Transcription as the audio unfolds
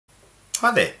Hi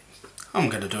there. I'm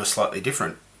going to do a slightly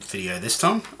different video this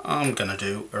time. I'm going to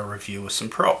do a review of some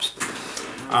props.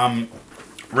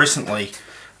 Recently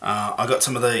I got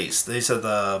some of these. These are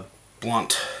the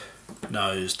blunt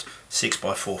nosed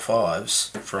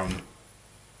 6x45s from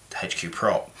HQ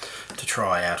Prop to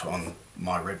try out on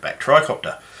my Redback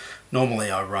tricopter. Normally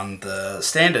I run the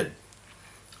standard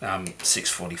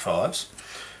 645s,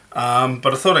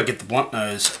 but I thought I'd get the blunt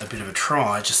nose a bit of a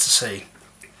try just to see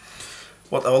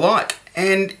what they were like,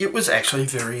 and it was actually a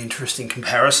very interesting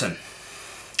comparison.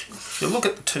 If you look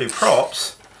at the two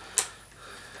props,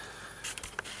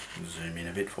 zoom in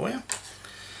a bit for you,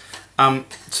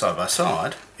 side by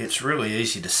side, it's really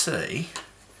easy to see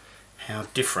how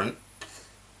different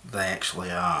they actually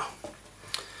are.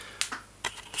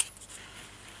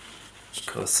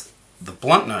 Because the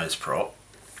blunt nose prop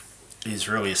is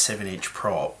really a 7-inch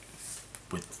prop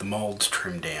with the moulds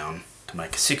trimmed down to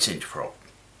make a 6-inch prop.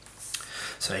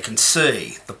 So you can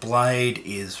see the blade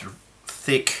is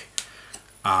thick,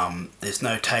 there's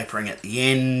no tapering at the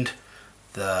end.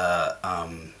 The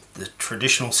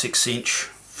traditional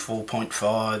 6-inch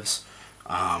 4.5s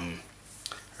are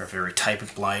a very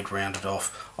tapered blade, rounded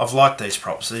off. I've liked these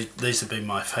props. These have been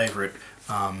my favourite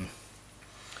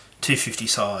 250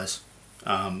 size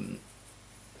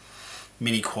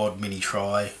mini quad, mini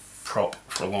tri prop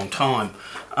for a long time.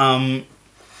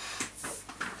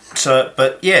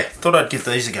 But yeah, thought I'd give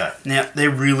these a go. Now, they're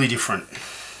really different.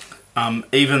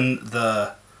 Even it's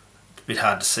a bit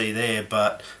hard to see there,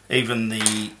 but even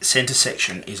the centre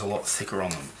section is a lot thicker on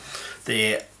them.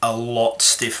 They're a lot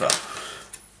stiffer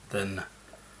than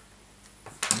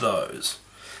those.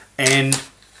 And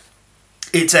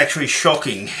it's actually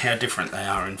shocking how different they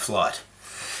are in flight.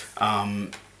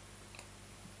 Love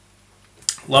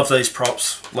these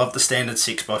props, love the standard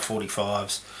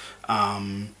 6x45s.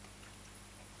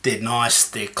 They're nice,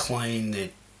 they're clean, they're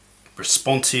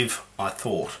responsive, I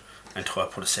thought, until I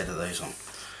put a set of these on.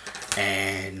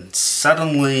 And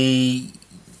suddenly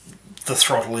the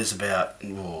throttle is about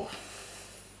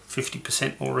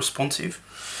 50% more responsive.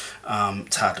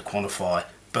 It's hard to quantify,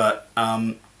 but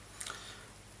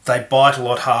they bite a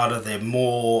lot harder, they're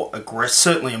more aggressive,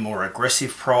 certainly a more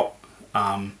aggressive prop.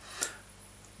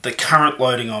 The current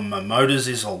loading on my motors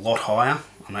is a lot higher.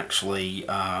 I'm actually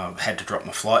had to drop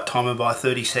my flight timer by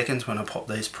 30 seconds when I pop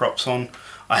these props on.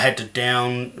 I had to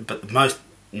but the most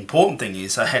important thing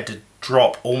is I had to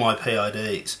drop all my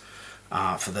PIDs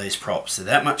for these props. They're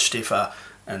that much stiffer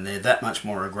and they're that much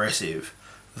more aggressive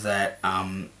that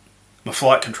my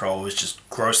flight control was just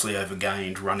grossly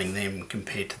overgained running them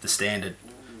compared to the standard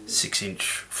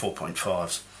 6-inch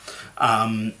 4.5s.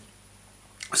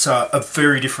 So a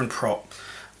very different prop.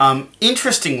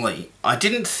 Interestingly, I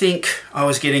didn't think I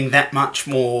was getting that much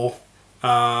more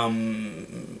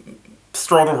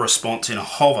throttle response in a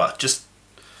hover, just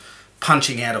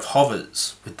punching out of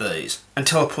hovers with these,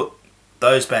 until I put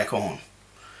those back on.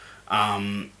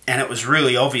 And it was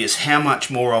really obvious how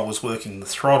much more I was working the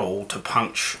throttle to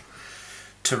punch,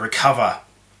 to recover,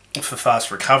 for fast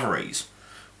recoveries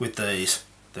with these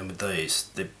than with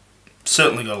these. They've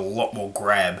certainly got a lot more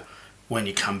grab when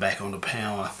you come back onto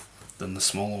power than the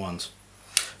smaller ones.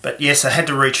 But yes, I had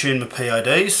to retune my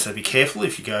PIDs, so be careful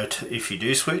if you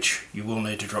do switch, you will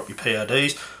need to drop your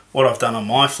PIDs. What I've done on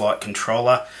my flight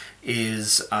controller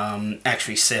is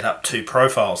actually set up two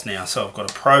profiles now. So I've got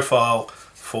a profile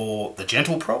for the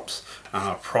gentle props, and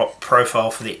a profile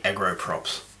for the aggro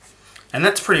props. And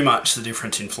that's pretty much the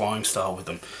difference in flying style with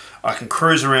them. I can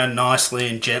cruise around nicely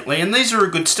and gently, and these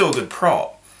are still a good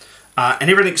prop. And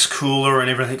everything's cooler and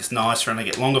everything's nicer, and I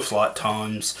get longer flight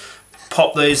times.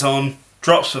 Pop these on,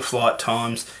 drops for flight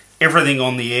times, everything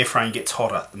on the airframe gets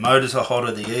hotter. The motors are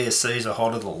hotter, the ESCs are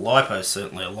hotter, the LiPo's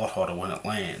certainly a lot hotter when it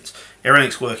lands.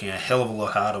 Everything's working a hell of a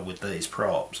lot harder with these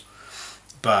props.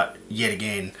 But yet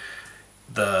again,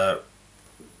 the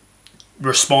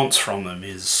response from them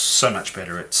is so much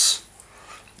better. It's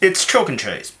chalk and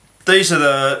cheese. These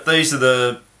are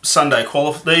the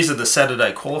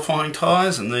Saturday qualifying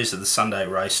tyres, and these are the Sunday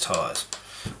race tyres.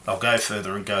 They'll go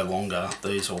further and go longer.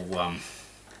 These will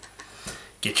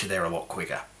get you there a lot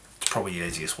quicker. It's probably the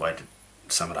easiest way to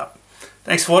sum it up.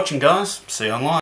 Thanks for watching, guys. See you online.